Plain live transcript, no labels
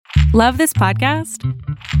Love this podcast?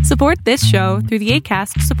 Support this show through the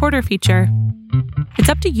Acast supporter feature. It's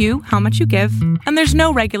up to you how much you give, and there's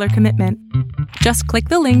no regular commitment. Just click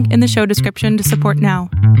the link in the show description to support now.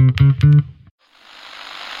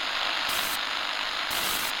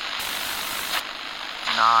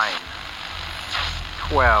 Nine,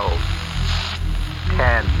 12,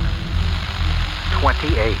 10,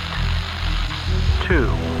 28, 2,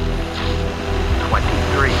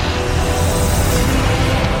 23.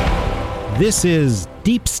 This is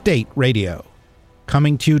Deep State Radio,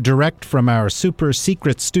 coming to you direct from our super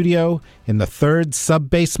secret studio in the third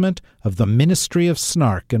sub-basement of the Ministry of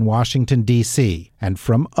Snark in Washington, D.C., and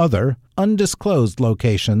from other undisclosed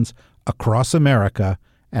locations across America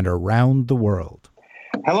and around the world.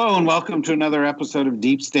 Hello and welcome to another episode of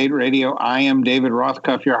Deep State Radio. I am David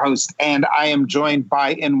Rothkopf, your host, and I am joined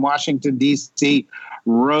by, in Washington, D.C.,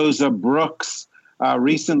 Rosa Brooks,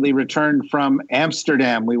 recently returned from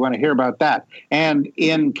Amsterdam. We want to hear about that. And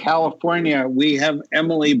in California, we have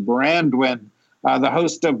Emily Brandwin, the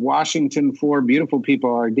host of Washington for Beautiful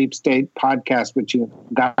People, our Deep State podcast, which you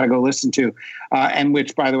got to go listen to, and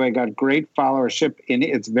which, by the way, got great followership in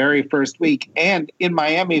its very first week. And in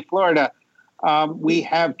Miami, Florida, we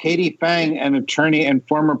have Katie Phang, an attorney and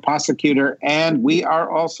former prosecutor, and we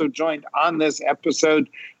are also joined on this episode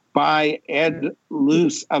by Ed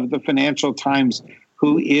Luce of the Financial Times,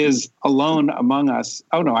 who is alone among us.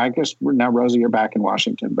 Oh, no, I guess now, Rosa, you're back in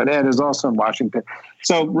Washington, but Ed is also in Washington.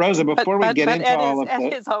 So, Rosa, before we get into all of this...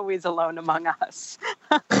 Ed is always alone among us.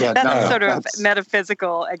 Yeah, that's sort of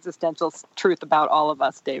metaphysical, existential truth about all of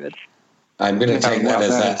us, David. I'm going to take that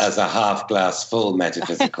as a half glass full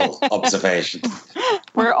metaphysical observation.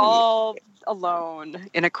 We're all alone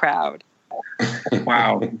in a crowd.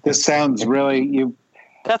 Wow. This sounds really...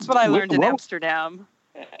 That's what I learned in Amsterdam.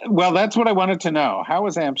 Well, that's what I wanted to know. How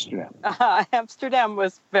was Amsterdam? Amsterdam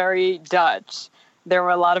was very Dutch. There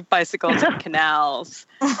were a lot of bicycles and canals.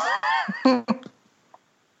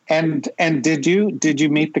 And did you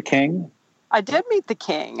meet the king? I did meet the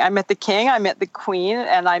king. I met the king, I met the queen,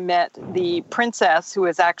 and I met the princess, who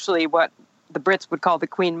is actually what the Brits would call the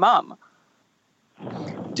queen mum.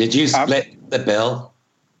 Did you split the bill?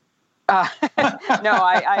 No,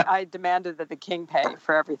 I demanded that the king pay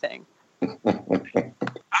for everything.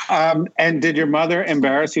 And did your mother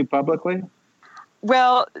embarrass you publicly?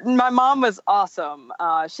 Well, my mom was awesome.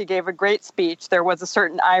 She gave a great speech. There was a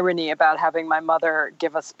certain irony about having my mother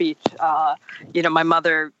give a speech. My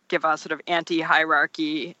mother give a sort of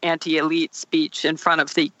anti-hierarchy, anti-elite speech in front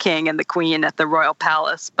of the king and the queen at the royal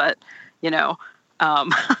palace. But,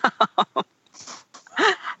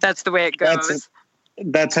 that's the way it goes.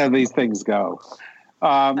 That's how these things go.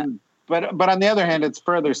 But on the other hand, it's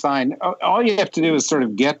further sign. All you have to do is sort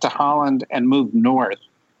of get to Holland and move north.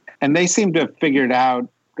 And they seem to have figured out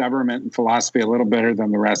government and philosophy a little better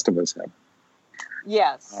than the rest of us have.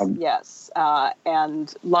 Yes.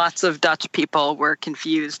 And lots of Dutch people were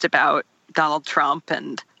confused about Donald Trump.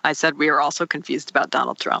 And I said we were also confused about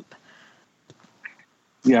Donald Trump.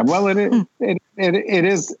 Yeah, well, it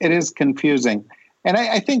is confusing. And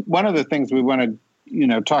I think one of the things we want to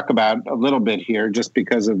talk about a little bit here, just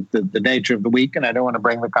because of the nature of the week, and I don't want to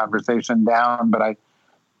bring the conversation down, but I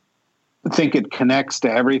think it connects to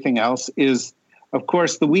everything else, is, of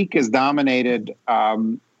course, the week is dominated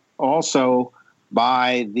also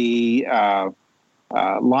by the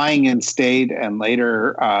lying in state and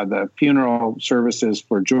later the funeral services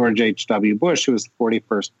for George H.W. Bush, who was the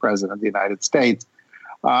 41st president of the United States.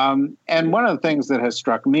 And one of the things that has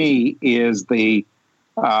struck me is the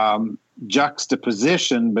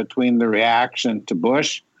juxtaposition between the reaction to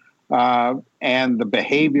Bush and the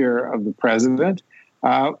behavior of the president,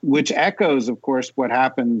 which echoes, of course, what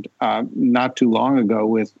happened not too long ago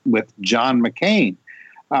with John McCain.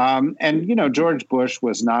 And George Bush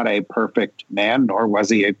was not a perfect man, nor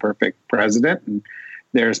was he a perfect president. And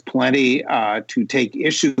there's plenty to take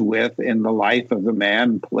issue with in the life of the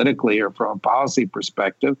man, politically or from a policy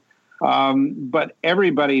perspective. But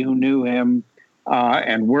everybody who knew him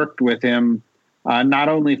and worked with him not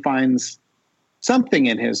only finds something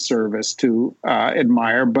in his service to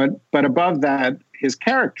admire, but above that, his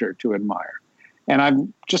character to admire. And I've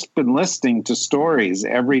just been listening to stories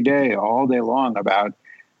every day, all day long, about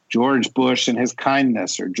George Bush and his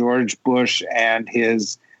kindness, or George Bush and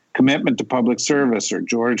his commitment to public service, or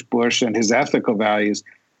George Bush and his ethical values.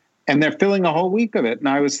 And they're filling a whole week of it. And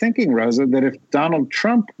I was thinking, Rosa, that if Donald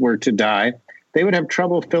Trump were to die, they would have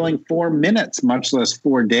trouble filling 4 minutes, much less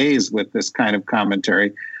 4 days, with this kind of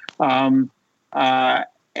commentary. And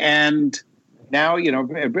now,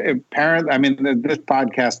 apparently, this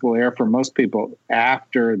podcast will air for most people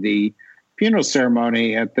after the funeral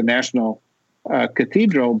ceremony at the National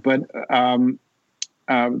Cathedral, but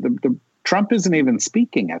the Trump isn't even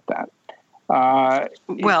speaking at that.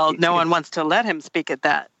 No one wants to let him speak at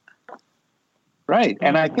that. Right,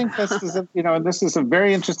 and I think this is a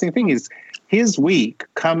very interesting thing. His week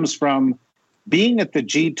comes from being at the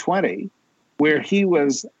G20, where he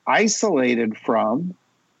was isolated from,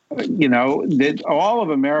 all of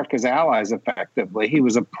America's allies. Effectively, he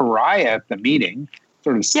was a pariah at the meeting,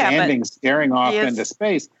 sort of staring off into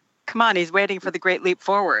space. Come on, he's waiting for the Great Leap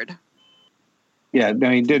Forward. Yeah, no,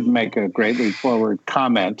 he did make a Great Leap Forward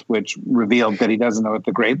comment, which revealed that he doesn't know what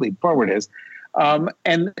the Great Leap Forward is. And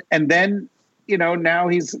then, now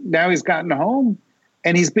he's gotten home,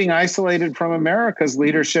 and he's being isolated from America's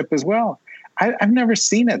leadership as well. I've never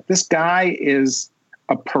seen it. This guy is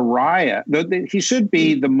a pariah. He should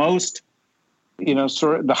be the most,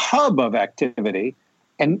 sort of the hub of activity,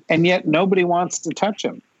 and yet nobody wants to touch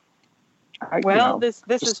him.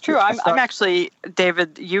 This is true. I'm actually,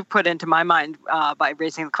 David, you put into my mind by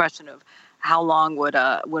raising the question of how long would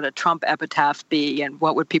a Trump epitaph be, and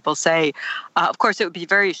what would people say? Of course, it would be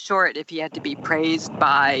very short if he had to be praised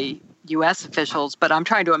by U.S. officials. But I'm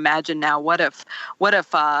trying to imagine now, what if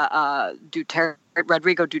Rodrigo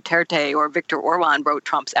Duterte or Viktor Orban wrote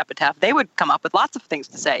Trump's epitaph? They would come up with lots of things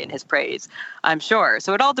to say in his praise, I'm sure.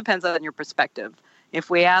 So it all depends on your perspective. If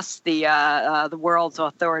we asked the world's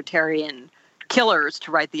authoritarian killers to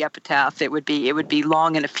write the epitaph, it would be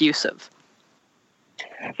long and effusive.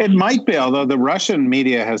 It might be, although the Russian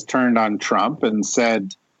media has turned on Trump and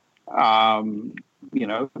said,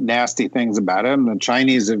 nasty things about him. The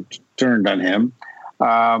Chinese have turned on him.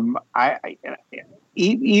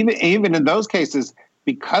 Even in those cases,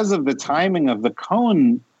 because of the timing of the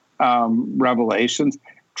Cohen revelations,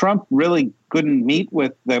 Trump really couldn't meet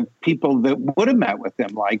with the people that would have met with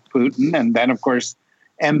him, like Putin. And then, of course,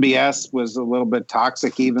 MBS was a little bit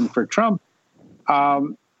toxic even for Trump.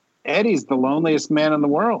 Eddie's the loneliest man in the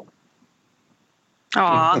world.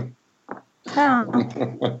 Aw.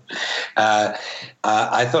 I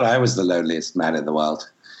thought I was the loneliest man in the world.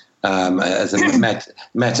 As a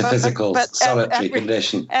metaphysical solitary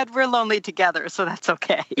condition. Ed, we're lonely together, so that's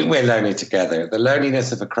okay. We're lonely together. The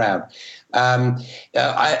loneliness of a crowd.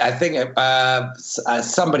 I think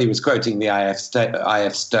somebody was quoting the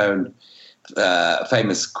I.F. Stone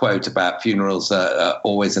famous quote about funerals are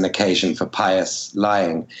always an occasion for pious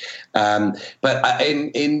lying. But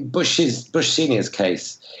in Bush Senior's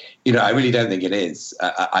case, I really don't think it is.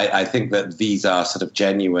 I think that these are sort of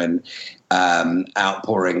genuine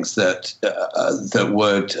outpourings that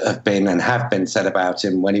would have been and have been said about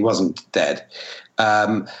him when he wasn't dead,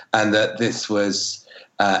 and that this was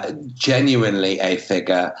genuinely a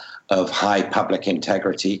figure of high public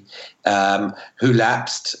integrity, who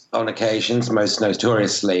lapsed on occasions, most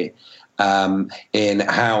notoriously in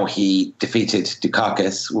how he defeated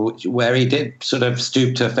Dukakis, where he did sort of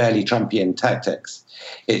stoop to fairly Trumpian tactics,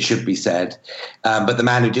 it should be said. But the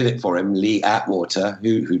man who did it for him, Lee Atwater,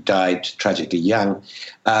 who died tragically young,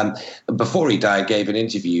 before he died, gave an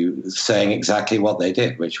interview saying exactly what they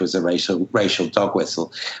did, which was a racial dog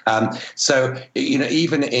whistle. So,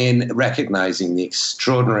 even in recognizing the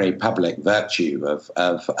extraordinary public virtue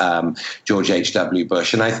of George H.W.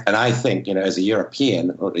 Bush, and I think, as a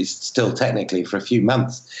European, or at least still technically for a few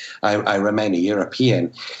months, I remain a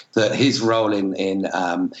European, that his role in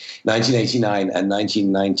 1989 and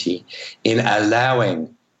 1990 in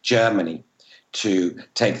allowing Germany to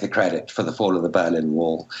take the credit for the fall of the Berlin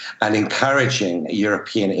Wall and encouraging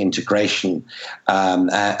European integration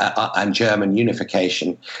and German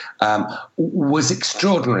unification was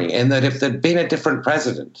extraordinary, in that if there'd been a different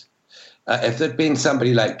president, if there'd been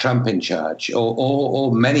somebody like Trump in charge,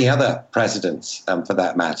 or many other presidents for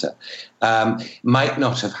that matter, might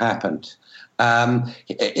not have happened.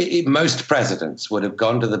 Most presidents would have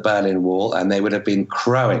gone to the Berlin Wall and they would have been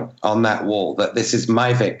crowing on that wall that this is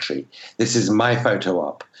my victory, this is my photo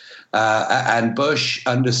op. And Bush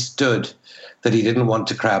understood that he didn't want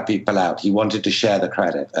to crowd people out. He wanted to share the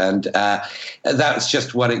credit. And that's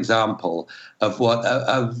just one example of what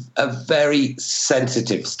a very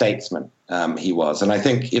sensitive statesman he was. And I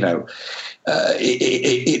think, it's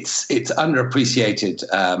underappreciated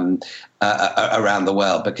around the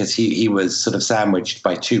world, because he was sort of sandwiched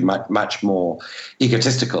by two much more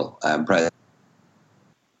egotistical presidents.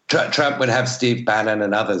 Trump would have Steve Bannon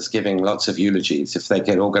and others giving lots of eulogies if they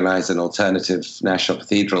could organize an alternative national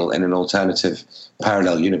cathedral in an alternative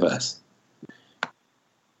parallel universe.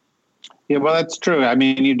 Yeah, well, that's true. I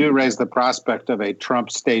mean, you do raise the prospect of a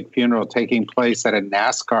Trump state funeral taking place at a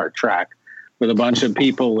NASCAR track, with a bunch of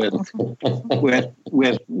people with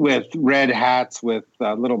red hats with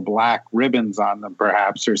little black ribbons on them,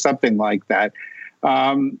 perhaps, or something like that.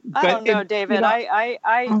 I don't know, David.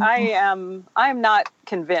 I'm not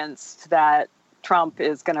convinced that Trump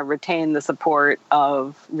is going to retain the support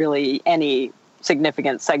of really any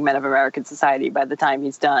significant segment of American society by the time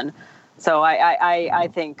he's done. So I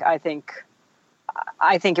think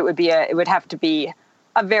it would have to be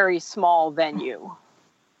a very small venue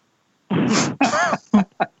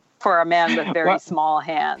for a man with very small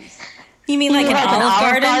hands. You mean like an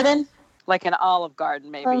Olive Garden? Like an Olive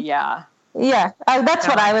Garden, maybe. Yeah. Yeah, that's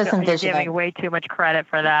what I was envisioning. You're giving way too much credit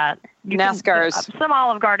for that. NASCAR's. Some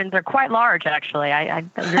Olive Gardens are quite large, actually.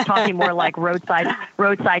 You're talking more like roadside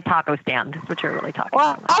taco stand. That's what you're really talking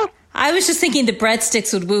about. I was just thinking the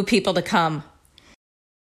breadsticks would woo people to come.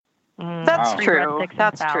 That's true.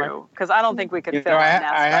 That's true. Because I don't think we could fill a NASCAR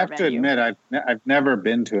I have menu. to admit, I've never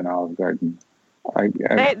been to an Olive Garden.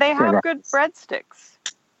 They have good breadsticks.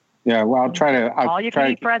 Yeah, well, I'll try to. All you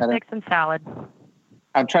can eat breadsticks and salad.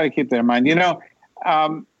 I'll try to keep that in mind.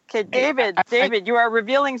 Okay, David, you are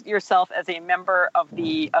revealing yourself as a member of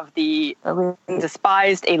the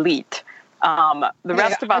despised elite. The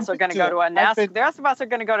rest of us are going to go to NASCAR. The rest of us are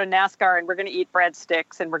going to go to NASCAR, and we're going to eat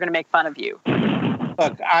breadsticks, and we're going to make fun of you.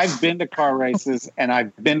 Look, I've been to car races, and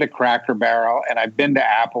I've been to Cracker Barrel, and I've been to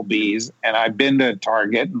Applebee's, and I've been to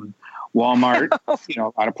Target and Walmart. A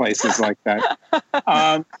lot of places like that.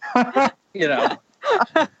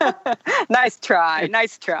 Nice try.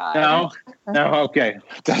 No, okay.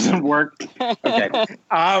 Doesn't work. Okay.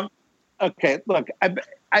 Okay. Look, I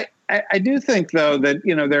do think though that,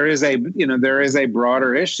 there is a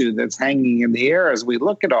broader issue that's hanging in the air as we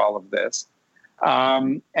look at all of this.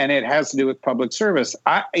 And it has to do with public service.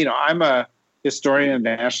 I'm a historian of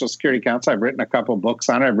the National Security Council. I've written a couple books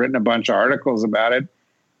on it. I've written a bunch of articles about it.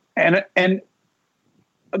 And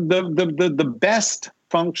the best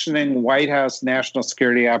functioning White House national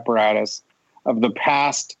security apparatus of the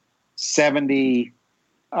past 70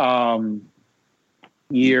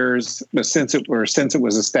 years since it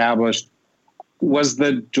was established was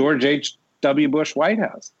the George H.W. Bush White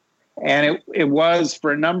House. And it was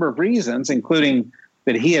for a number of reasons, including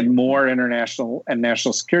that he had more international and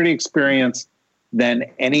national security experience than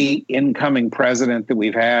any incoming president that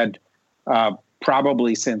we've had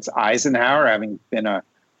probably since Eisenhower, having been a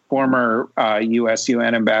former U.S.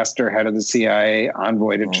 UN ambassador, head of the CIA,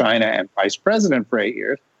 envoy to China, and vice president for 8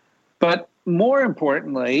 years. But more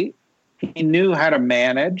importantly, he knew how to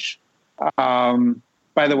manage.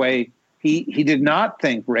 By the way, he did not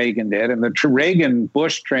think Reagan did. And the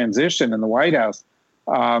Reagan-Bush transition in the White House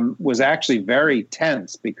was actually very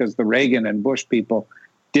tense because the Reagan and Bush people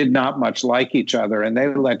did not much like each other. And they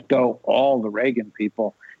let go all the Reagan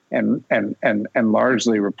people and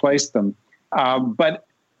largely replaced them. But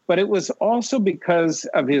it was also because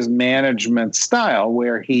of his management style,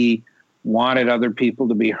 where he wanted other people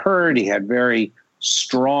to be heard. He had very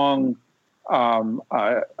strong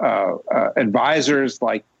advisors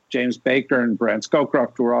like James Baker and Brent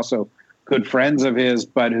Scowcroft, who were also good friends of his,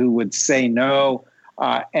 but who would say no.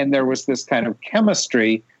 And there was this kind of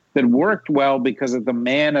chemistry that worked well because of the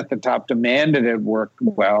man at the top demanded it work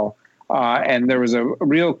well. And there was a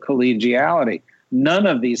real collegiality. None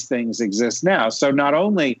of these things exist now. So not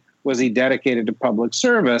only was he dedicated to public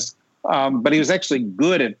service, but he was actually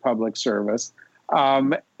good at public service,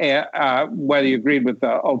 whether you agreed with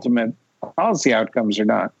the ultimate policy outcomes or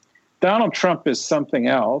not. Donald Trump is something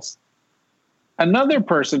else. Another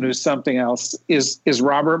person who's something else is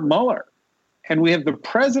Robert Mueller. And we have the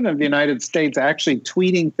president of the United States actually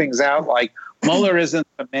tweeting things out like, Mueller isn't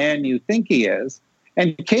the man you think he is.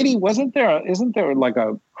 And Katie, isn't there like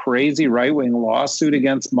a crazy right-wing lawsuit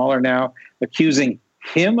against Mueller now accusing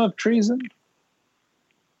him of treason?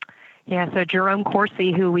 Yeah, so Jerome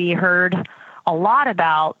Corsi, who we heard a lot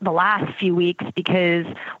about the last few weeks, because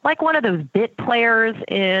like one of those bit players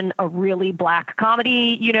in a really black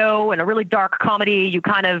comedy, in a really dark comedy, you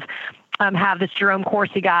kind of have this Jerome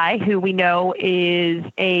Corsi guy who we know is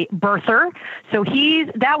a birther. So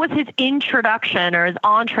that was his introduction or his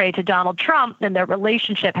entree to Donald Trump, and their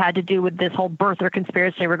relationship had to do with this whole birther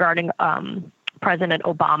conspiracy regarding President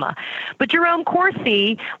Obama. But Jerome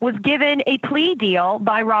Corsi was given a plea deal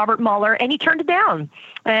by Robert Mueller, and he turned it down.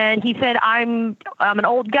 And he said, I'm an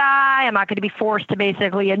old guy. I'm not going to be forced to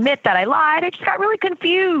basically admit that I lied. I just got really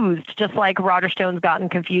confused, just like Roger Stone's gotten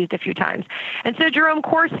confused a few times. And so Jerome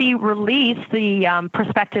Corsi released the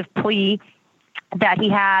prospective plea that he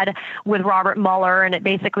had with Robert Mueller, and it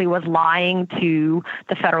basically was lying to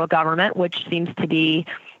the federal government, which seems to be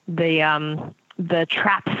the the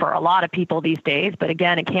trap for a lot of people these days. But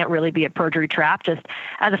again, it can't really be a perjury trap. Just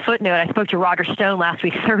as a footnote, I spoke to Roger Stone last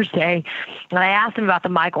week, Thursday, and I asked him about the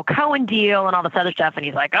Michael Cohen deal and all this other stuff. And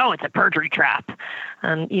he's like, oh, it's a perjury trap.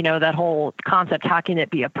 And, that whole concept, how can it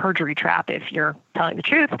be a perjury trap if you're telling the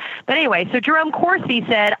truth? But anyway, so Jerome Corsi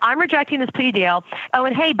said, I'm rejecting this plea deal. Oh,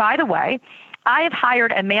 and hey, by the way, I have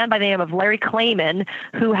hired a man by the name of Larry Klayman,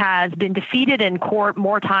 who has been defeated in court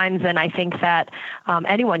more times than I think that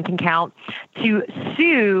anyone can count, to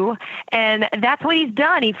sue. And that's what he's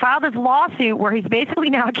done. He filed this lawsuit where he's basically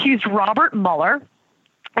now accused Robert Mueller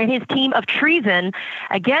and his team of treason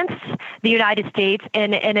against the United States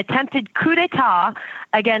in an attempted coup d'etat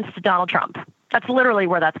against Donald Trump. That's literally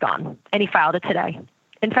where that's gone. And he filed it today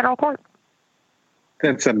in federal court.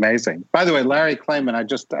 That's amazing. By the way, Larry Klayman,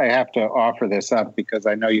 I have to offer this up because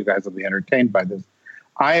I know you guys will be entertained by this.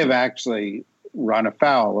 I have actually run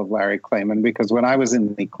afoul of Larry Klayman because when I was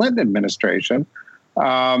in the Clinton administration,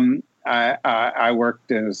 I worked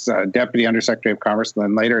as Deputy Undersecretary of Commerce and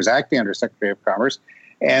then later as Acting Undersecretary of Commerce.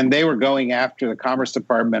 And they were going after the Commerce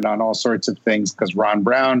Department on all sorts of things because Ron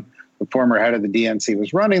Brown, the former head of the DNC,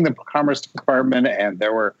 was running the Commerce Department. And they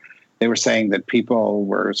were saying that people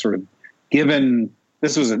were sort of given,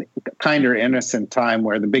 this was a kinder innocent time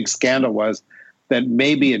where the big scandal was that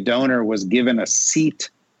maybe a donor was given a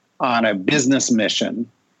seat on a business mission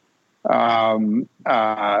to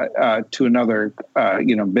another,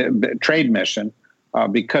 trade mission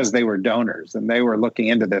because they were donors. And they were looking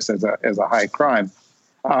into this as a high crime.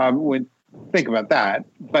 Think about that,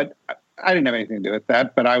 but I didn't have anything to do with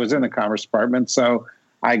that. But I was in the Commerce Department, so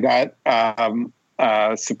I got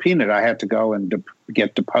subpoenaed. I had to go and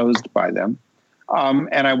get deposed by them,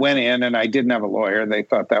 and I went in, and I didn't have a lawyer. They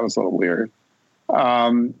thought that was a little weird,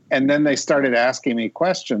 and then they started asking me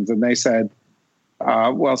questions, and they said,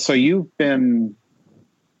 "Well, so you've been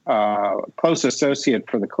a close associate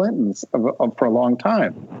for the Clintons for a long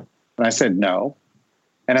time," and I said, "No."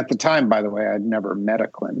 And at the time, by the way, I'd never met a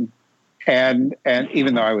Clinton, and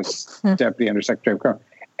even though I was Deputy Undersecretary of Commerce,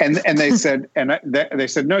 and they said, they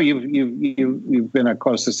said, no, you've been a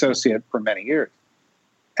close associate for many years,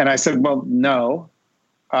 and I said, well, no,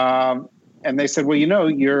 and they said, well,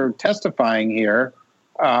 you're testifying here,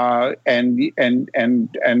 and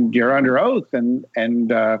you're under oath, and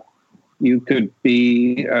you could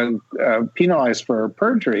be penalized for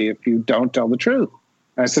perjury if you don't tell the truth.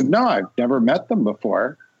 I said, no, I've never met them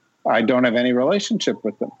before. I don't have any relationship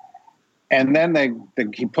with them. And then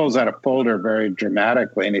he pulls out a folder very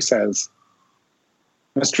dramatically and he says,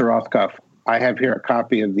 Mr. Rothkopf, I have here a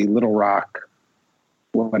copy of the Little Rock,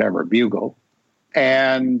 whatever, Bugle,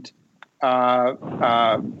 and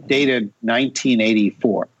dated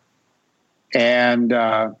 1984. And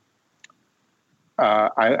I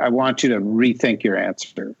want you to rethink your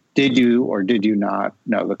answer. Did you or did you not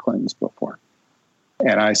know the Clintons before?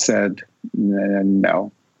 And I said,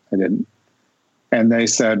 no, I didn't. And they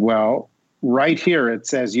said, well, right here it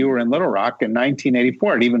says you were in Little Rock in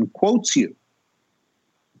 1984. It even quotes you.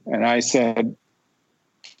 And I said,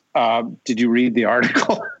 did you read the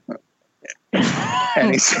article?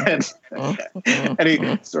 And he said, and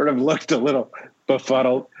he sort of looked a little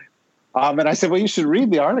befuddled. And I said, well, you should read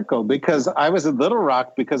the article because I was in Little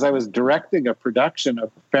Rock because I was directing a production of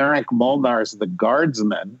Ferenc Molnar's The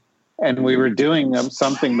Guardsman. And we were doing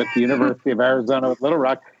something with the University of Arizona with Little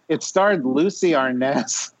Rock. It starred Lucy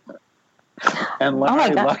Arnaz and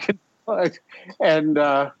Larry Luckenbach. And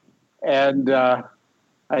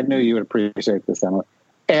I knew you would appreciate this, Emily.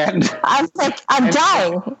 And I was like, I'm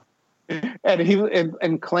dying.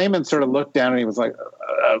 And Klayman sort of looked down and he was like,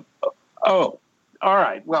 oh, all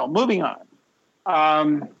right. Well, moving on.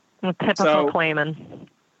 Typical Klayman.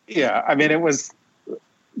 Yeah, I mean, it was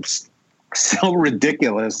so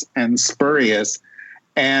ridiculous and spurious.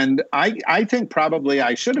 And I think probably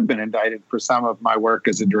I should have been indicted for some of my work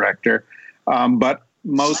as a director, but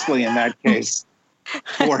mostly in that case,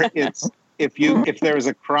 for if there is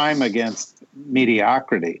a crime against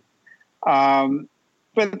mediocrity. But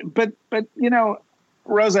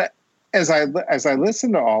Rosa, as I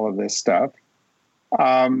listen to all of this stuff,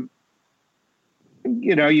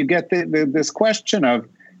 you get this question of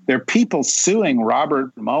there are people suing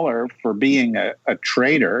Robert Mueller for being a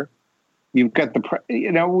traitor. You've got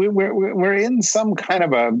we're in some kind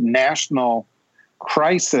of a national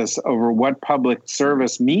crisis over what public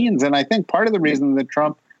service means. And I think part of the reason that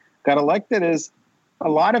Trump got elected is a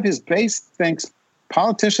lot of his base thinks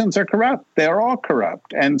politicians are corrupt. They're all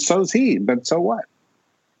corrupt. And so's he. But so what?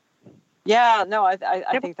 Yeah, no, I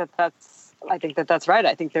think that's right.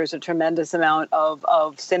 I think there's a tremendous amount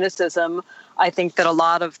of cynicism. I think that a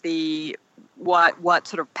lot of the what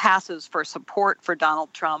sort of passes for support for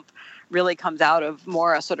Donald Trump really comes out of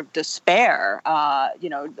more a sort of despair, a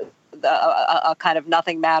kind of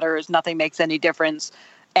nothing matters, nothing makes any difference.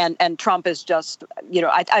 And Trump is just,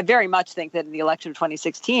 I very much think that in the election of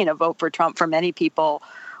 2016, a vote for Trump for many people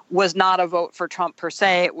was not a vote for Trump per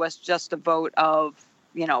se. It was just a vote of,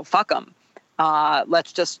 fuck him.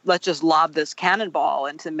 Let's just lob this cannonball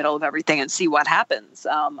into the middle of everything and see what happens.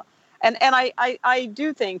 And I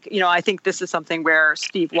do think, I think this is something where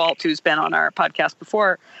Steve Walt, who's been on our podcast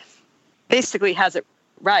before, basically has it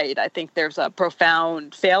right. I think there's a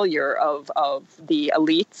profound failure of the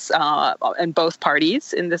elites in both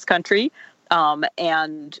parties in this country,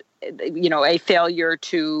 and a failure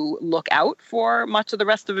to look out for much of the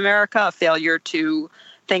rest of America, a failure to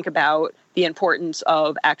think about the importance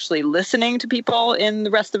of actually listening to people in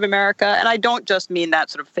the rest of America. And I don't just mean that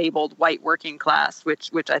sort of fabled white working class,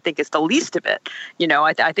 which I think is the least of it.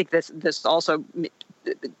 I think this also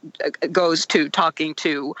goes to talking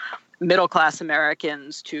to middle-class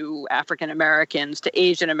Americans, to African Americans, to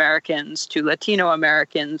Asian Americans, to Latino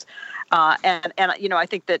Americans. And I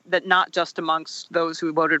think that not just amongst those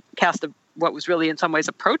who cast what was really in some ways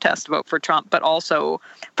a protest vote for Trump, but also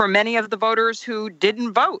for many of the voters who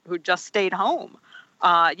didn't vote, who just stayed home.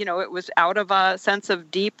 It was out of a sense of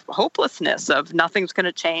deep hopelessness of nothing's going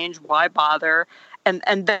to change, why bother? And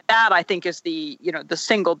that I think is the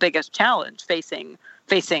single biggest challenge facing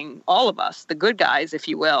all of us, the good guys, if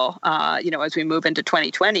you will, as we move into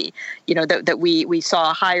 2020, that we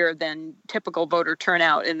saw higher than typical voter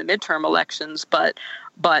turnout in the midterm elections, but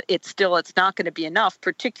it's not going to be enough,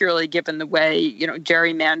 particularly given the way,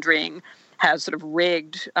 gerrymandering has sort of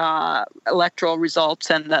rigged electoral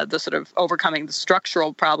results and the sort of overcoming the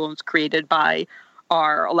structural problems created by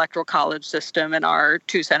our electoral college system and our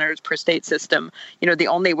 2 senators per state system. The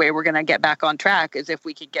only way we're going to get back on track is if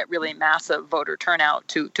we could get really massive voter turnout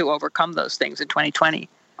to overcome those things in 2020.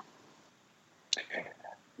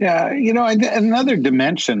 Yeah, another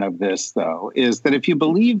dimension of this, though, is that if you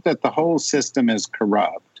believe that the whole system is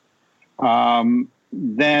corrupt, then,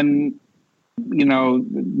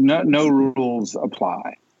 no rules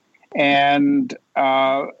apply. And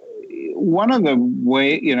one of the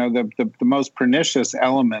the most pernicious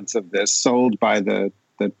elements of this, sold by the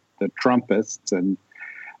Trumpists and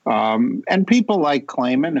people like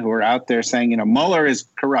Klayman, who are out there saying, Mueller is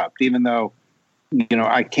corrupt, even though,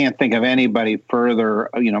 I can't think of anybody further,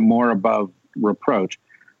 more above reproach,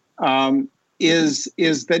 is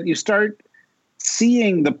that you start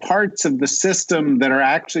seeing the parts of the system that are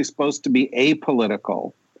actually supposed to be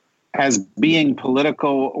apolitical as being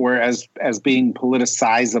political or as being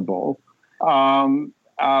politicizable,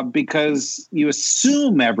 because you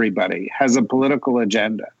assume everybody has a political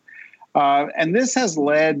agenda. And this has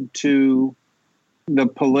led to the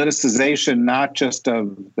politicization not just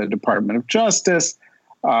of the Department of Justice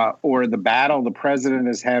or the battle the president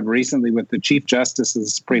has had recently with the Chief Justice of the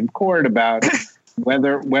Supreme Court about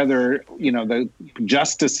whether the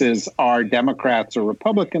justices are Democrats or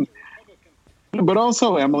Republicans. But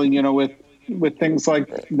also, Emily, with things like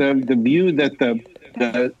the view that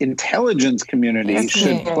the intelligence community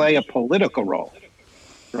should play a political role,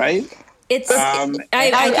 right? It's sorry.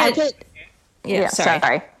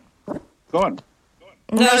 Go on.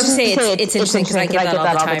 No, I was just saying it's interesting because I get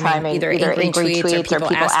that all the time, either angry tweets or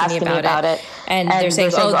people asking me about it, and they're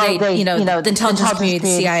saying, the intelligence community,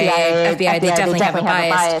 the CIA, FBI, they definitely have a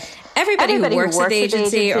bias. Everybody who works at the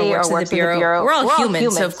agency or works at the bureau, we're all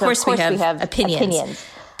human, so of course we have opinions.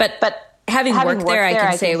 But having worked there, I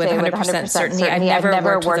can say with 100% certainty, I've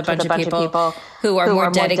never worked with a bunch of people who are more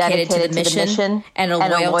dedicated to the mission and a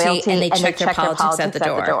loyalty, and they check their politics at the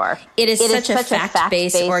door. It is such a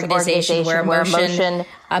fact-based organization where emotion,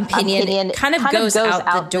 opinion kind of goes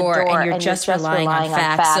out the door, and you're just relying on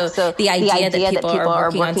facts. So the idea that people are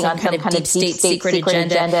working on some kind of deep state secret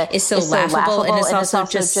agenda is so laughable, and it's also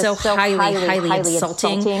just so highly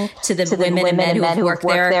insulting to the women and men who have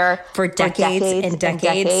worked there for decades and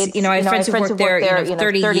decades. I have friends who worked there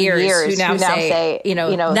 30 years who now say,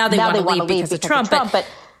 now they want to leave because of Trump, but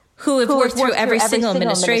who have worked through every single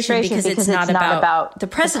administration because it's not about the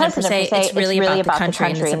president per se, it's really about the country,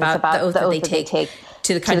 and it's about the oath that they take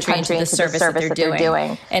to the country and to the service that they're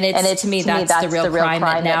doing. And it's to me, that's the real crime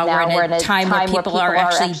that now we're in a time where people are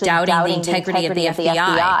actually doubting the integrity of the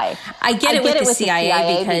FBI. I get it with the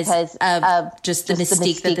CIA because of just the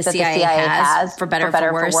mystique that the CIA has, for better or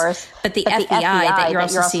for worse. But the FBI, that you're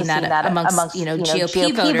also seeing that amongst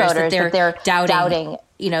GOP voters, that they're doubting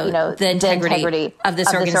the integrity of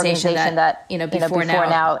this organization that before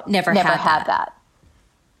now never had that.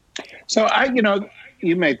 So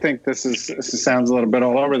you may think this sounds a little bit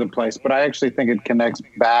all over the place, but I actually think it connects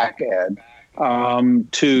back, Ed,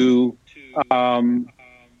 to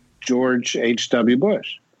George H.W.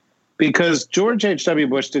 Bush. Because George H.W.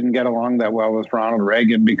 Bush didn't get along that well with Ronald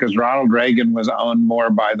Reagan, because Ronald Reagan was owned more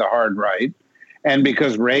by the hard right, and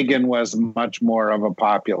because Reagan was much more of a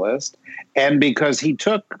populist, and because he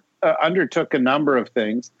undertook a number of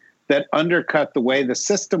things that undercut the way the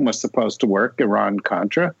system was supposed to work,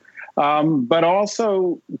 Iran-Contra, but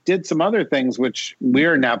also did some other things which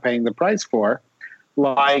we're now paying the price for,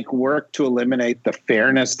 like work to eliminate the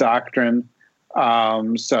fairness doctrine,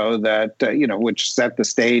 so that, which set the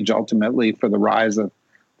stage ultimately for the rise of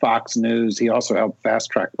Fox News. He also helped fast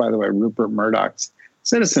track, by the way, Rupert Murdoch's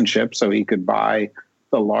citizenship so he could buy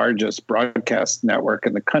the largest broadcast network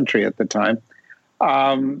in the country at the time.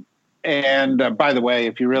 And by the way,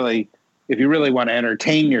 if you really want to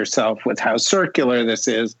entertain yourself with how circular this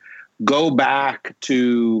is, go back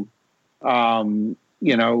to, read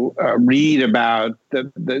about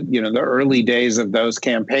the early days of those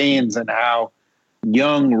campaigns and how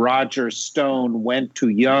young Roger Stone went to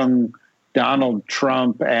young Donald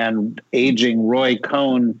Trump and aging Roy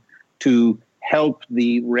Cohn to help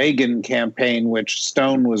the Reagan campaign, which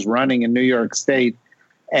Stone was running in New York State.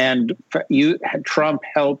 And Trump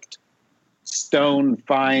helped Stone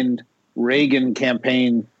find Reagan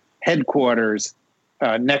campaign headquarters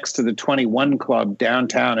next to the 21 Club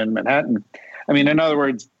downtown in Manhattan. I mean, in other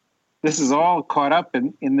words, this is all caught up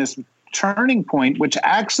in this turning point, which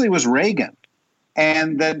actually was Reagan.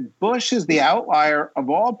 And that Bush is the outlier of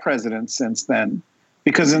all presidents since then,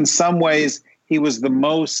 because in some ways he was the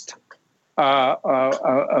most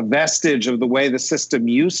a vestige of the way the system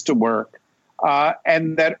used to work.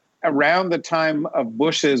 And that around the time of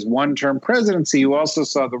Bush's one-term presidency, you also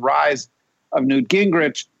saw the rise of Newt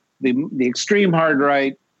Gingrich, the extreme hard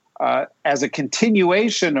right, as a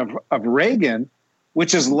continuation of Reagan,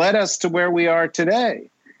 which has led us to where we are today.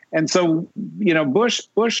 And so, Bush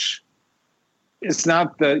is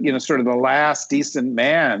not the, sort of the last decent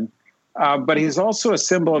man, but he's also a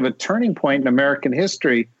symbol of a turning point in American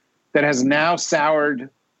history that has now soured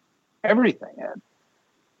everything, Ed.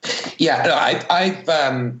 Yeah, I've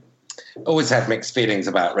always had mixed feelings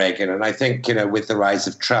about Reagan. And I think, with the rise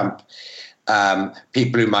of Trump,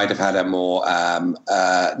 people who might have had a more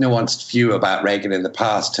nuanced view about Reagan in the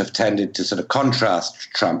past have tended to sort of contrast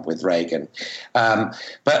Trump with Reagan. But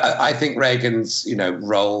I think Reagan's,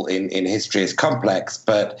 role in history is complex,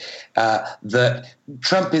 but that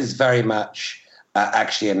Trump is very much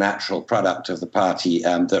actually a natural product of the party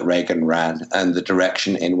that Reagan ran and the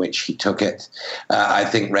direction in which he took it. I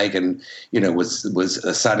think Reagan, was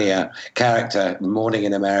a sunnier character. Morning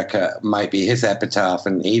in America might be his epitaph,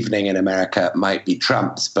 and Evening in America might be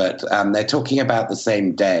Trump's, but they're talking about the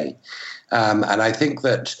same day. And I think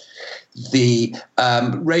that the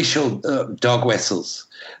racial dog whistles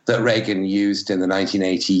that Reagan used in the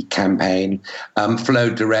 1980 campaign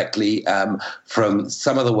flowed directly from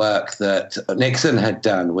some of the work that Nixon had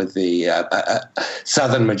done with the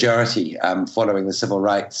Southern majority following the civil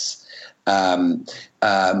rights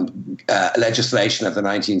legislation of the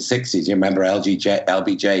 1960s. You remember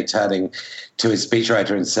LBJ turning to his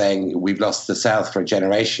speechwriter and saying, "We've lost the South for a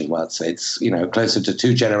generation." Well, it's closer to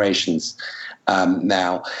 2 generations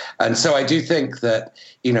now. And so I do think that,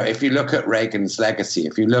 if you look at Reagan's legacy,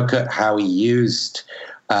 if you look at how he used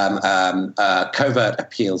covert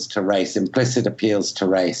appeals to race, implicit appeals to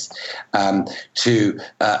race, to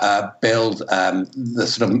build the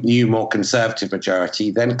sort of new, more conservative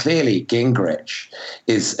majority, then clearly Gingrich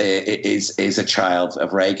is a child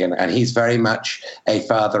of Reagan, and he's very much a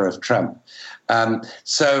father of Trump.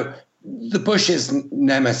 So the Bush's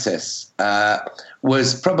nemesis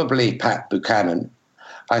was probably Pat Buchanan.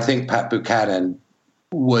 I think Pat Buchanan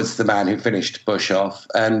was the man who finished Bush off.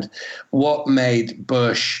 And what made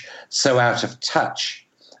Bush so out of touch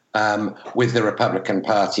with the Republican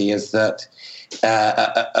Party is that,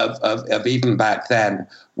 of even back then,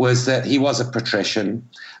 was that he was a patrician.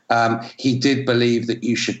 He did believe that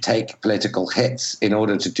you should take political hits in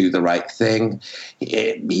order to do the right thing.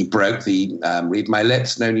 He broke the read my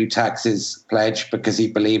lips, no new taxes pledge, because he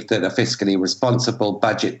believed that a fiscally responsible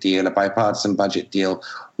budget deal, a bipartisan budget deal,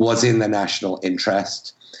 was in the national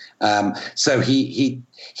interest. So he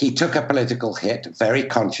took a political hit very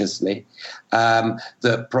consciously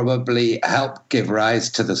that probably helped give rise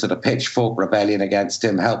to the sort of pitchfork rebellion against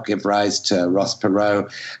him, helped give rise to Ross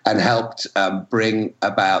Perot, and helped bring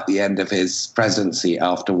about the end of his presidency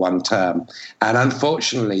after one term. And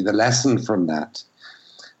unfortunately, the lesson from that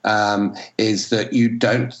is that you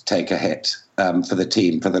don't take a hit for the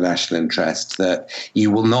team, for the national interest, that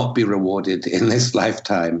you will not be rewarded in this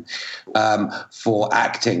lifetime for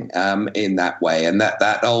acting in that way. And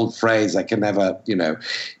that old phrase, I can never,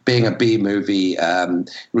 being a B movie,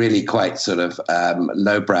 really quite sort of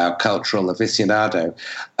lowbrow cultural aficionado,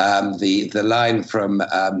 the line from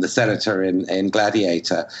the senator in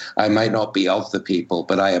Gladiator, I might not be of the people,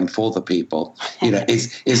 but I am for the people,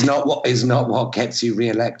 is not what gets you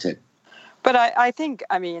reelected. But I think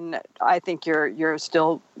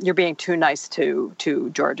you're being too nice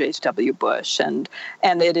to George H.W. Bush, and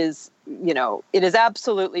it is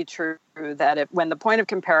absolutely true that when the point of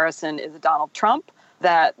comparison is Donald Trump,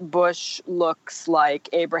 that Bush looks like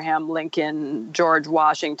Abraham Lincoln, George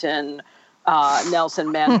Washington, Nelson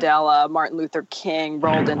Mandela, Martin Luther King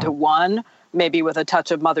rolled into one, maybe with a touch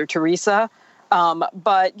of Mother Teresa.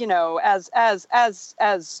 But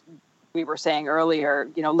as we were saying earlier,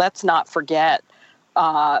 let's not forget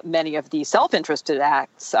many of these self-interested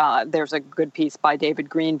acts. There's a good piece by David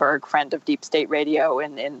Greenberg, friend of Deep State Radio,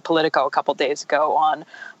 in Politico a couple days ago on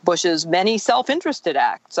Bush's many self-interested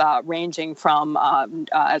acts, ranging from,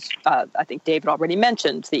 as I think David already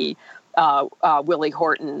mentioned, the Willie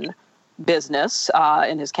Horton business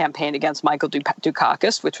in his campaign against Michael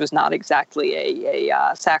Dukakis, which was not exactly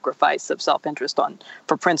a sacrifice of self-interest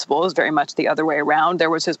for principle. It was very much the other way around.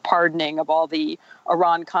 There was his pardoning of all the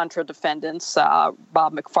Iran-Contra defendants,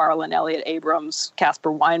 Bob McFarlane, Elliot Abrams,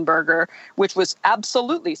 Caspar Weinberger, which was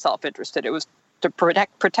absolutely self-interested. It was to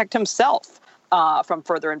protect himself from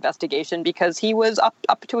further investigation because he was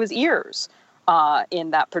up to his ears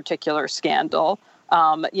in that particular scandal.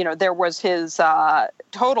 There was his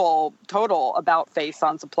total about face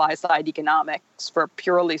on supply side economics for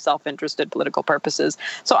purely self-interested political purposes.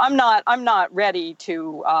 So I'm not ready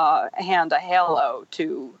to hand a halo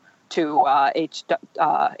to HW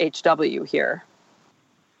here.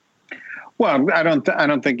 Well, I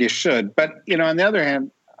don't think you should. But on the other hand,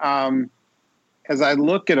 as I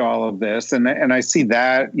look at all of this, and I see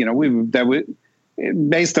that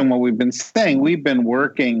based on what we've been saying, we've been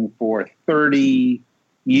working for 30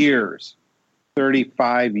 years,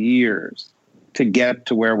 35 years to get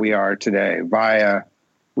to where we are today via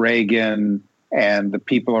Reagan and the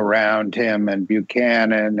people around him and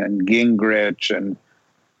Buchanan and Gingrich and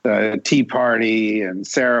the Tea Party and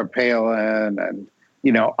Sarah Palin and,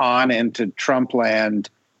 on into Trump land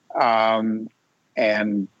and,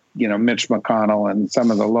 Mitch McConnell and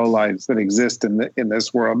some of the lowlights that exist in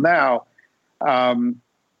this world now. And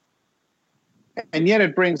yet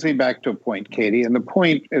it brings me back to a point, Katie. And the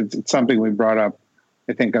point is something we brought up,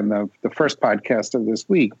 I think, on the first podcast of this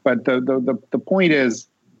week. But the point is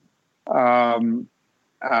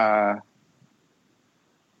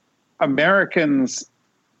Americans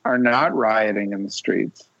are not rioting in the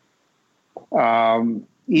streets.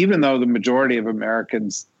 Even though the majority of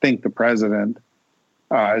Americans think the president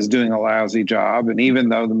is doing a lousy job, and even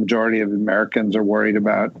though the majority of Americans are worried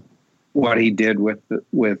about what he did with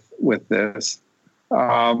this,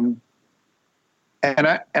 and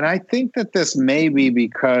I think that this may be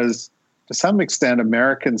because, to some extent,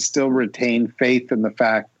 Americans still retain faith in the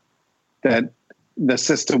fact that the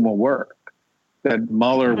system will work, that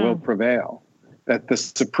Mueller will prevail, that the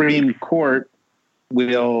Supreme Court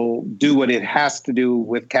will do what it has to do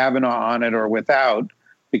with Kavanaugh on it or without,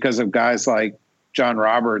 because of guys like John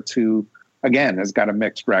Roberts, who, again, has got a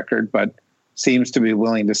mixed record, but seems to be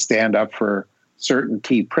willing to stand up for certain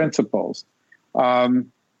key principles.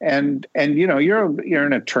 And you're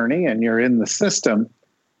an attorney and you're in the system,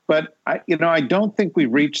 but I don't think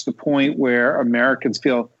we've reached the point where Americans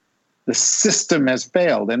feel the system has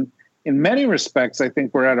failed. And in many respects, I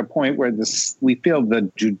think we're at a point where we feel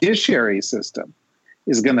the judiciary system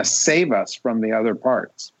is going to save us from the other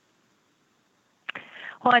parts.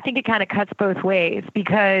 Well, I think it kind of cuts both ways,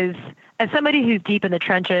 because as somebody who's deep in the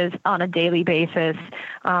trenches on a daily basis,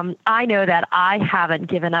 I know that I haven't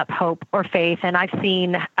given up hope or faith, and I've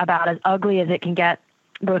seen about as ugly as it can get,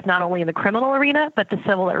 both not only in the criminal arena, but the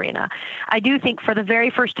civil arena. I do think for the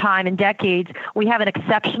very first time in decades, we have an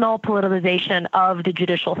exceptional politicization of the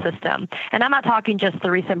judicial system. And I'm not talking just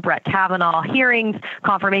the recent Brett Kavanaugh hearings,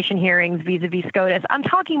 confirmation hearings vis-a-vis SCOTUS. I'm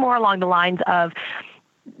talking more along the lines of,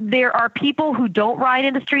 there are people who don't riot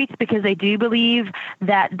in the streets because they do believe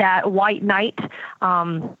that white knight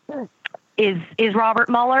is Robert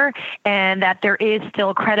Mueller, and that there is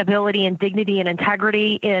still credibility and dignity and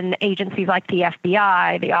integrity in agencies like the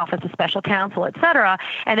FBI, the Office of Special Counsel, et cetera.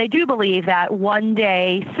 And I do believe that one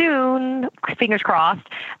day soon, fingers crossed,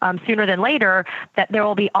 sooner than later, that there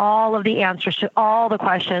will be all of the answers to all the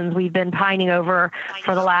questions we've been pining over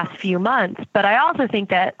for the last few months. But I also think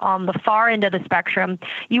that on the far end of the spectrum,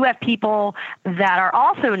 you have people that are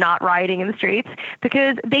also not rioting in the streets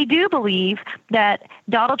because they do believe that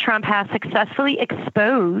Donald Trump has successfully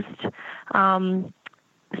exposed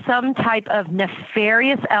some type of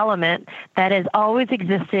nefarious element that has always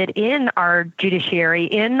existed in our judiciary,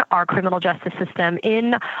 in our criminal justice system,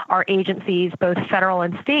 in our agencies, both federal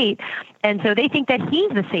and state. And so they think that he's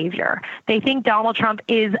the savior. They think Donald Trump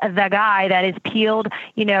is the guy that is peeled,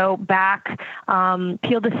 back,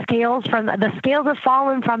 peeled the scales have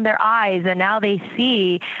fallen from their eyes. And now they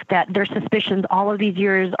see that their suspicions all of these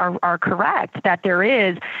years are correct, that there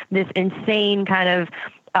is this insane kind of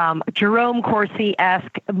Jerome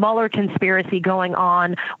Corsi-esque Mueller conspiracy going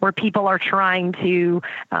on where people are trying to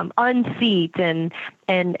unseat and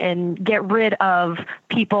get rid of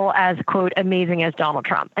people as, quote, amazing as Donald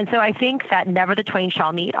Trump. And so I think that never the twain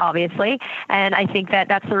shall meet, obviously. And I think that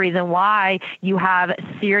that's the reason why you have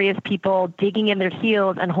serious people digging in their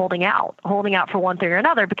heels and holding out for one thing or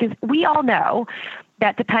another, because we all know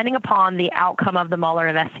that depending upon the outcome of the Mueller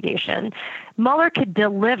investigation, Mueller could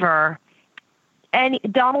deliver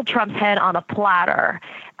Donald Trump's head on a platter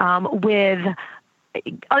with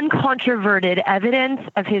uncontroverted evidence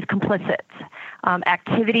of his complicit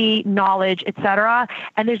activity, knowledge, et cetera.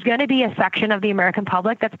 And there's going to be a section of the American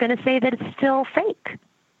public that's going to say that it's still fake,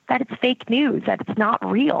 that it's fake news, that it's not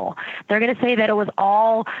real. They're going to say that it was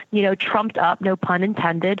all, trumped up, no pun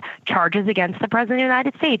intended, charges against the President of the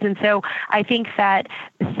United States. And so I think that,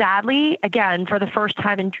 sadly, again, for the first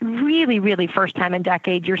time in really first time in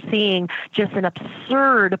decades, you're seeing just an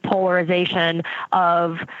absurd polarization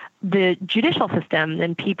of the judicial system,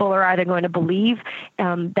 and people are either going to believe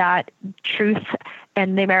that truth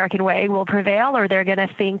and the American way will prevail, or they're going to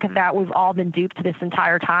think that we've all been duped this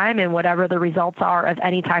entire time, and whatever the results are of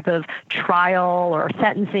any type of trial or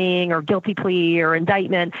sentencing or guilty plea or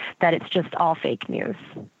indictment, that it's just all fake news.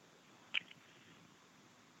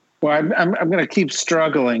 Well, I'm going to keep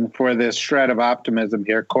struggling for this shred of optimism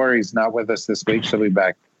here. Corey's not with us this week. She'll be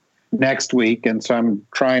back next week. And so I'm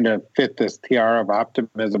trying to fit this tiara of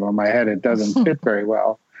optimism on my head. It doesn't fit very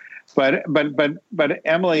well. But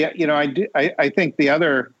Emily, I think the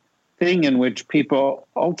other thing in which people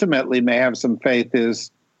ultimately may have some faith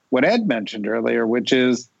is what Ed mentioned earlier, which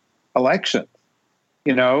is elections.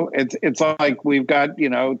 It's like we've got,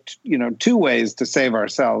 two ways to save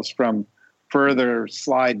ourselves from further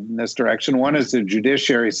slide in this direction. One is the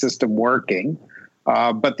judiciary system working,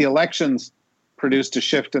 but the elections produced a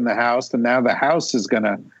shift in the House, and now the House is going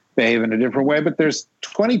to behave in a different way. But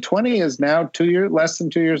 2020 is now less than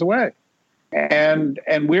 2 years away. And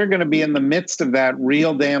we're going to be in the midst of that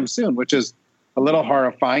real damn soon, which is a little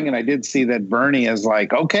horrifying. And I did see that Bernie is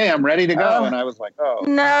like, okay, I'm ready to go. And I was like, oh,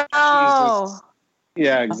 no. Jesus.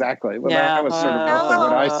 Yeah, exactly. Well, that was sort of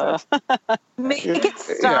what I said. Make it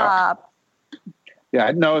stop.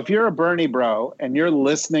 Yeah, no, if you're a Bernie bro and you're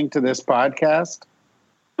listening to this podcast,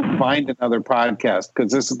 find another podcast,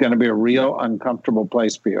 because this is going to be a real uncomfortable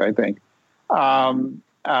place for you, I think.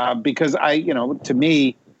 Because to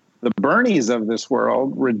me, the Bernies of this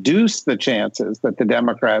world reduce the chances that the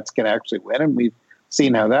Democrats can actually win, and we've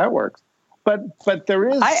seen how that works. But there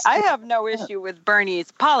is... I have no issue with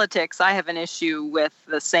Bernie's politics. I have an issue with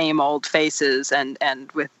the same old faces, and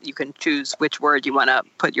with, you can choose which word you want to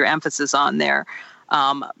put your emphasis on there.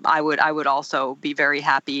 I would also be very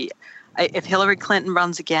happy if Hillary Clinton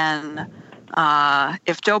runs again,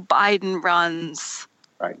 if Joe Biden runs,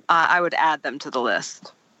 right. I would add them to the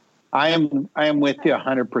list. I am with you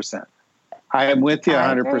 100%. I am with you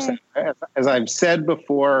 100%. As I've said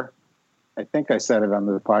before, I think I said it on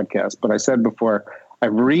the podcast, but I said before,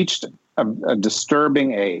 I've reached a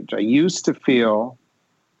disturbing age. I used to feel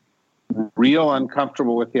real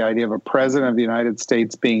uncomfortable with the idea of a president of the United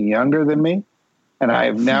States being younger than me. And I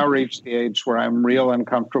have now reached the age where I'm real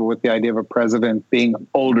uncomfortable with the idea of a president being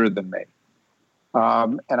older than me.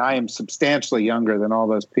 And I am substantially younger than all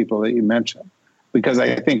those people that you mentioned, because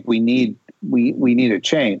I think we need a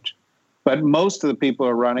change. But most of the people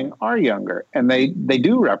who are running are younger, and they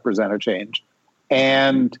do represent a change.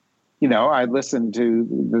 And, I listened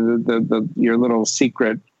to your little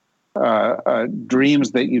secret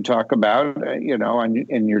dreams that you talk about,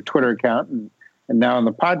 in your Twitter account and now on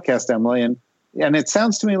the podcast, Emily. And it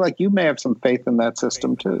sounds to me like you may have some faith in that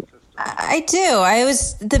system too. I do.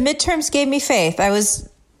 The midterms gave me faith. I was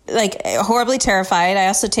like horribly terrified. I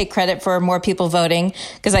also take credit for more people voting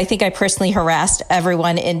because I think I personally harassed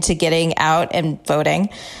everyone into getting out and voting.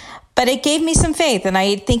 But it gave me some faith. And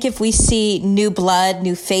I think if we see new blood,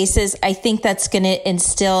 new faces, I think that's going to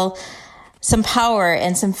instill some power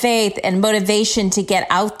and some faith and motivation to get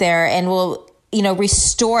out there, and will,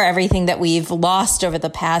 restore everything that we've lost over the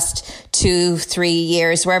past 2-3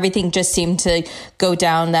 years, where everything just seemed to go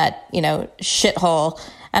down that, shithole.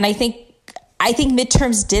 And I think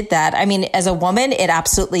midterms did that. I mean, as a woman, it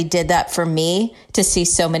absolutely did that for me to see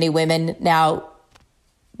so many women now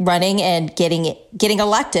running and getting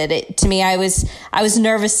elected. To me, I was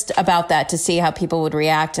nervous about that, to see how people would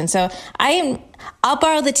react. And so I'll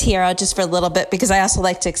borrow the tiara just for a little bit because I also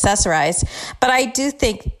like to accessorize. But I do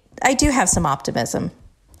think I do have some optimism,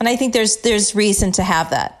 and I think there's reason to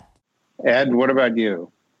have that. Ed, what about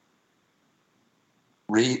you?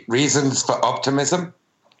 Reasons for optimism?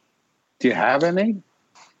 Do you have any?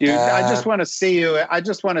 I just want to see you. I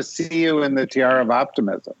just want to see you in the tiara of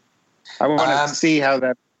optimism. I want to see how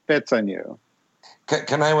that fits on you.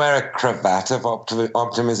 Can I wear a cravat of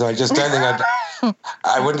optimism? I just don't think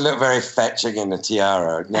I wouldn't look very fetching in a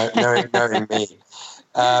tiara, knowing me.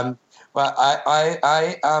 But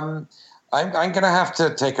I'm going to have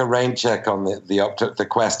to take a rain check on the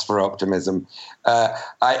quest for optimism.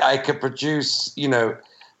 I could produce,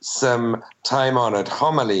 some time-honored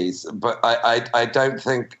homilies, but I don't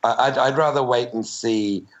think I'd rather wait and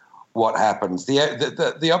see what happens.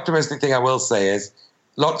 The optimistic thing I will say is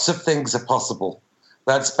lots of things are possible.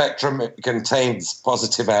 That spectrum contains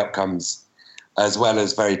positive outcomes as well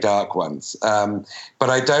as very dark ones. But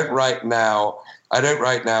I don't right now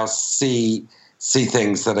see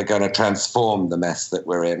things that are going to transform the mess that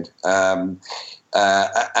we're in. And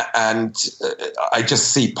I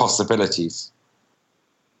just see possibilities.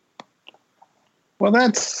 Well,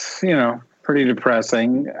 that's, pretty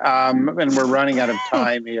depressing. And we're running out of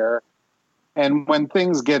time here. And when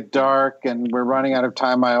things get dark and we're running out of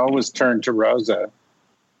time, I always turn to Rosa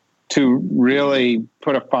to really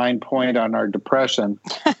put a fine point on our depression.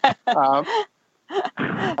 No.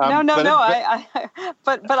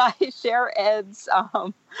 But I share Ed's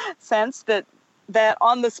sense that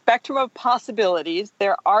on the spectrum of possibilities,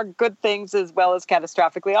 there are good things as well as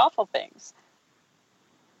catastrophically awful things.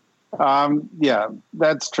 Yeah,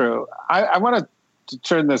 that's true. I want to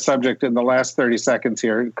turn the subject in the last 30 seconds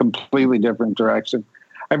here, a completely different direction.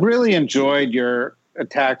 I've really enjoyed your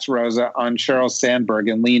attacks, Rosa, on Sheryl Sandberg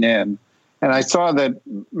and Lean In. And I saw that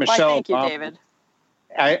Michelle Thank you, David.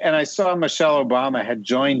 I saw Michelle Obama had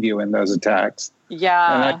joined you in those attacks.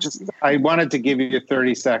 Yeah. And I wanted to give you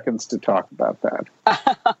 30 seconds to talk about that.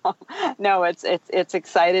 No, it's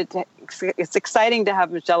exciting to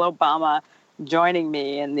have Michelle Obama joining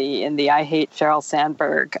me in the I hate Sheryl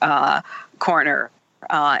Sandberg corner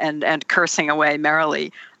and cursing away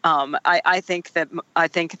merrily. I think that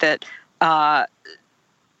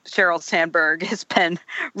Sheryl Sandberg has been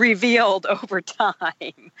revealed over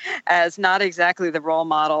time as not exactly the role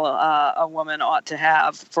model a woman ought to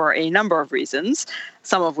have for a number of reasons,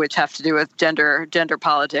 some of which have to do with gender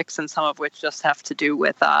politics and some of which just have to do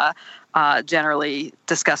with generally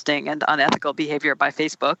disgusting and unethical behavior by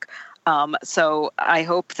Facebook. So I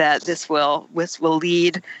hope that this will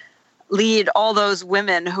lead all those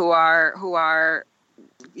women who are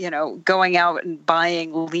going out and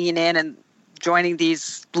buying Lean In and joining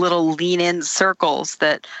these little Lean In circles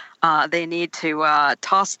that they need to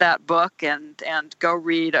toss that book and go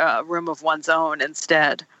read A Room of One's Own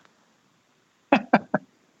instead.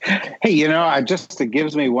 Hey, it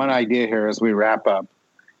gives me one idea here as we wrap up.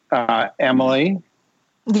 Emily,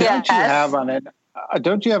 yes.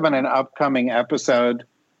 Don't you have on an upcoming episode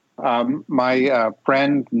my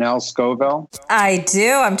friend Nell Scoville? I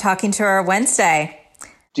do. I'm talking to her Wednesday.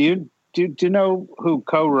 Do you know who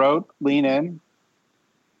co-wrote Lean In?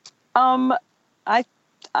 I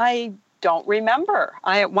don't remember.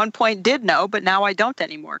 I at one point did know, but now I don't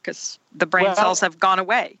anymore because the brain cells have gone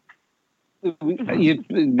away.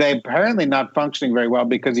 They apparently not functioning very well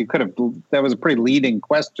because that was a pretty leading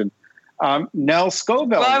question. Nell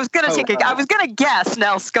Scoville. Well, I was going to guess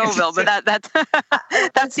Nell Scoville, but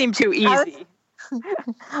that seemed too easy.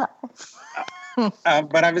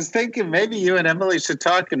 But I was thinking maybe you and Emily should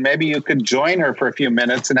talk, and maybe you could join her for a few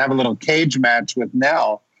minutes and have a little cage match with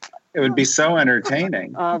Nell. It would be so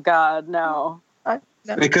entertaining. Oh God, no.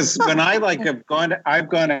 Because when I've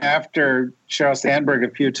gone after Sheryl Sandberg a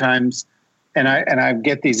few times, and I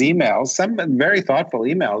get these emails, some very thoughtful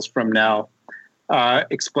emails from Nell,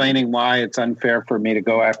 explaining why it's unfair for me to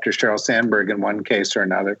go after Sheryl Sandberg in one case or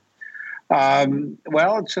another.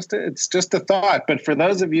 Well, it's just a thought. But for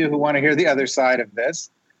those of you who want to hear the other side of this,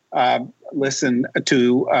 listen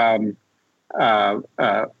to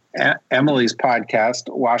Emily's podcast,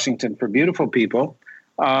 Washington for Beautiful People,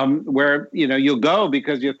 where you'll go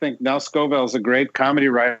because you think Nell Scovell is a great comedy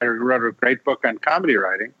writer who wrote a great book on comedy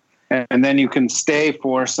writing, and then you can stay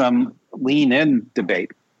for some lean-in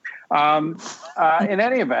debate. In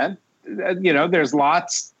any event, there's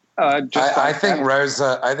lots. I think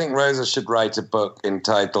Rosa should write a book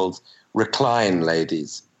entitled "Recline,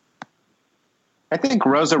 Ladies." I think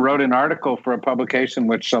Rosa wrote an article for a publication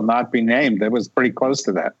which shall not be named. It was pretty close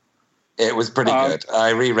to that. It was pretty good. I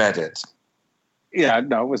reread it. Yeah,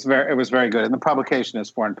 no, it was very good. And the publication is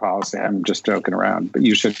Foreign Policy. I'm just joking around, but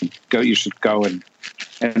you should go and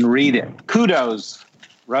read it. Kudos,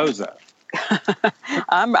 Rosa.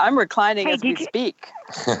 I'm reclining as we speak.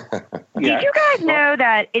 Did you guys know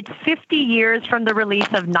that it's 50 years from the release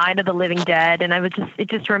of Night of the Living Dead? And it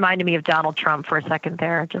just reminded me of Donald Trump for a second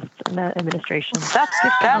there, just in the administration. That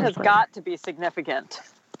has got to be significant.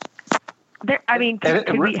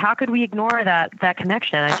 How could we ignore that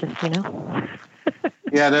connection?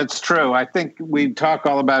 Yeah, that's true. I think we talk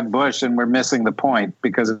all about Bush and we're missing the point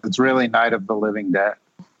because it's really Night of the Living Dead.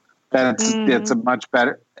 It's a much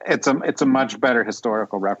better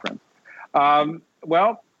historical reference.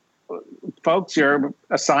 Well, folks, your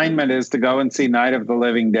assignment is to go and see Night of the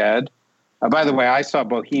Living Dead. By the way, I saw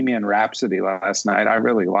Bohemian Rhapsody last night. I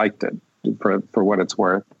really liked it for what it's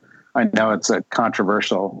worth. I know it's a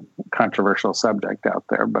controversial subject out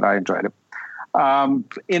there, but I enjoyed it.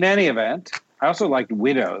 In any event, I also liked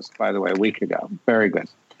Widows, by the way, a week ago. Very good.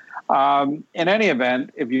 In any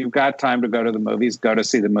event, if you've got time to go to the movies, go to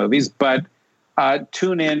see the movies. But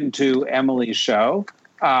tune in to Emily's show,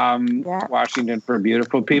 Washington for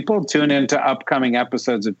Beautiful People. Tune in to upcoming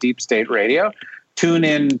episodes of Deep State Radio. Tune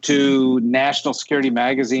in to National Security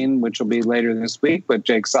Magazine, which will be later this week with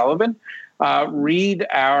Jake Sullivan. Read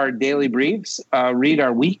our daily briefs. Read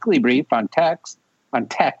our weekly brief on tech.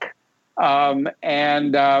 And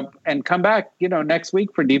come back, next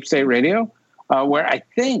week for Deep State Radio. Where I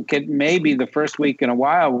think it may be the first week in a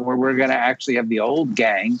while where we're going to actually have the old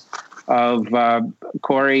gang of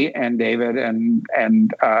Corey and David and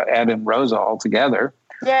Ed and Rosa all together.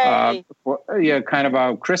 Yay! Kind of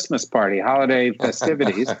a Christmas party, holiday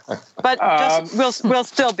festivities. But we'll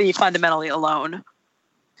still be fundamentally alone.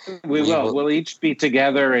 We will. We'll each be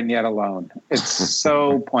together and yet alone. It's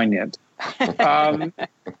so poignant.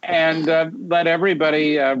 And let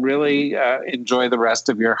everybody really enjoy the rest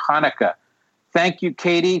of your Hanukkah. Thank you,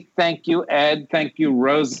 Katie. Thank you, Ed. Thank you,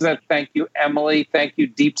 Rosa. Thank you, Emily. Thank you,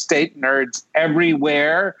 Deep State nerds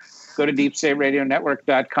everywhere. Go to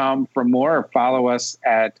deepstateradionetwork.com for more, or follow us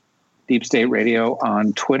at Deep State Radio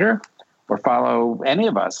on Twitter, or follow any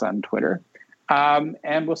of us on Twitter.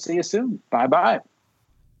 And we'll see you soon. Bye-bye.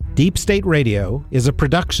 Deep State Radio is a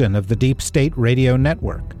production of the Deep State Radio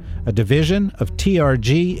Network, a division of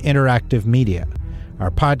TRG Interactive Media. Our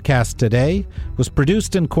podcast today was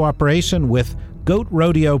produced in cooperation with Goat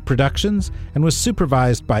Rodeo Productions and was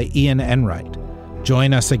supervised by Ian Enright.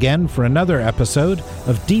 Join us again for another episode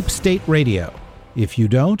of Deep State Radio. If you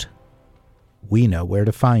don't, we know where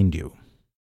to find you.